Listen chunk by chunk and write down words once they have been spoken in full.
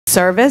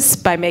service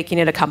by making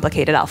it a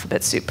complicated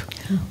alphabet soup.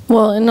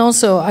 Well, and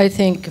also I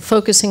think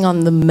focusing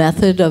on the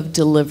method of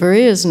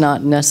delivery is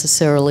not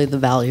necessarily the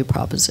value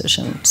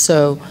proposition.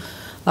 So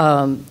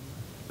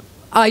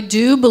I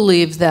do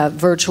believe that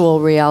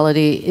virtual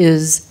reality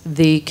is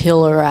the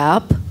killer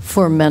app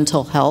for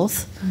mental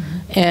health.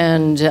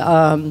 And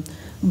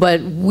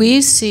but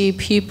we see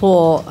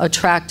people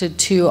attracted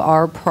to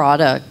our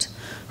product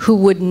who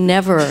would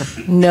never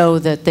know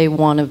that they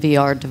want a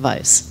VR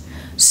device.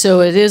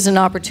 So it is an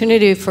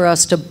opportunity for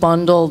us to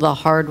bundle the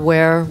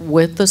hardware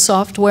with the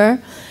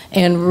software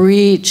and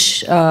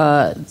reach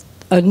a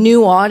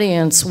new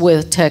audience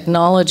with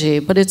technology.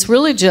 But it's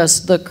really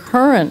just the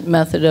current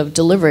method of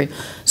delivery.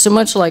 So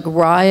much like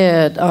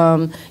Riot,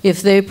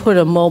 if they put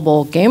a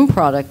mobile game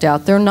product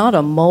out, they're not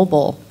a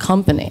mobile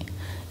company.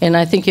 And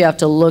I think you have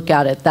to look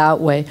at it that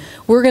way.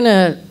 We're going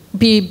to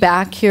be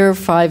back here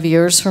 5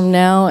 years from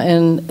now,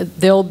 and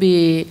there'll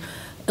be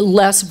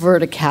less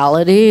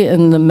verticality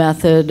in the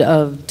method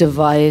of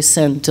device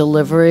and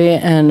delivery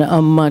and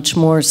a much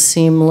more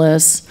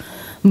seamless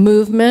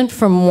movement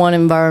from one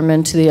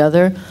environment to the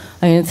other.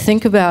 I mean,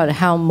 think about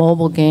how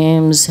mobile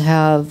games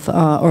have,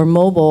 or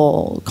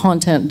mobile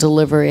content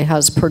delivery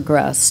has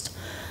progressed.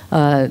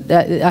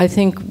 I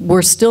think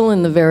we're still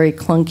in the very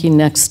clunky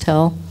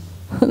Nextel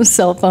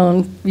cell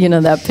phone, you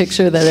know, that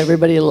picture that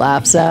everybody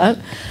laughs at.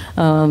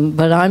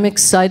 But I'm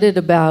excited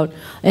about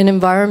an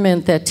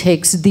environment that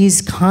takes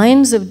these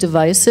kinds of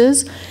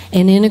devices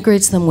and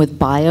integrates them with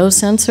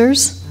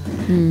biosensors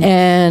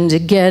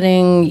and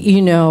getting,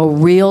 you know,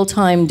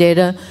 real-time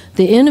data.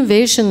 The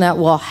innovation that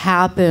will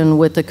happen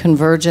with the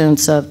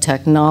convergence of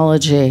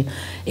technology,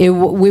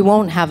 we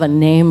won't have a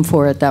name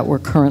for it that we're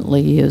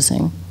currently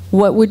using.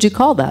 What would you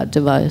call that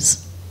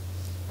device?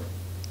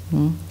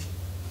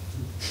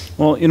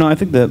 Well, you know, I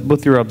think that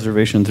both your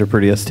observations are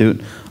pretty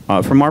astute.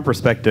 From our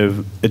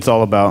perspective, it's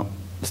all about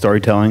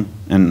storytelling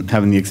and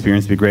having the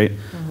experience be great.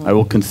 I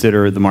will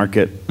consider the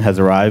market has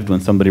arrived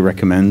when somebody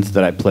recommends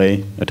that I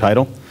play a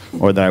title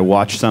or that I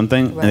watch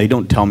something, and they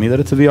don't tell me that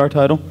it's a VR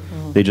title.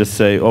 They just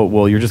say, oh,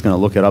 well, you're just going to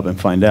look it up and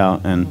find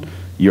out, and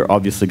you're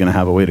obviously going to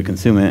have a way to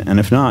consume it, and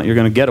if not, you're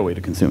going to get a way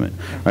to consume it,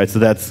 right? So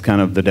that's kind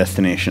of the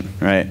destination,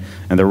 right?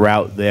 And the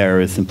route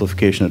there is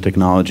simplification of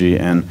technology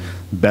and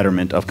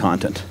betterment of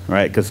content,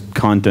 right? Because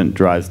content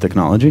drives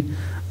technology,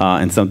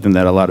 and something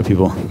that a lot of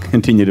people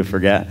continue to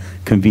forget.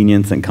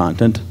 Convenience and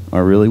content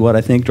are really what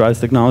I think drives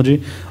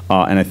technology,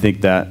 and I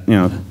think that, you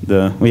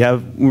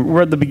know,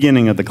 we're at the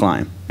beginning of the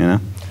climb, you know?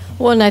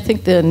 Well, and I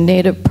think the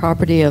native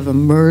property of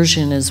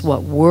immersion is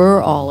what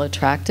we're all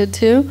attracted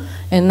to,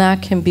 and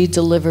that can be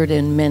delivered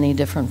in many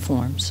different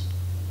forms.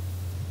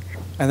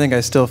 I think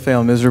I still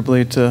fail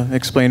miserably to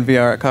explain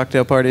VR at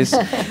cocktail parties.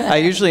 I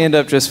usually end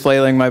up just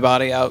flailing my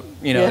body out,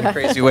 you know, in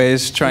crazy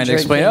ways, trying to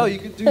explain, oh, you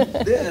could do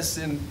this,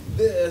 and,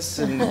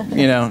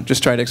 you know,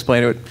 just try to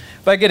explain it.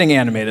 By getting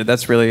animated,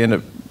 that's really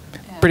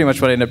pretty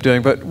much what I end up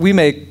doing. But we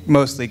make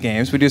mostly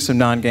games. We do some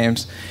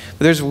non-games.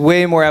 But there's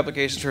way more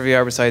applications for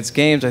VR besides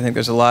games. I think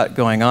there's a lot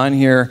going on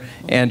here.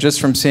 And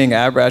just from seeing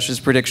Abrash's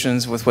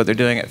predictions with what they're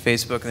doing at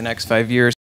Facebook in the next 5 years,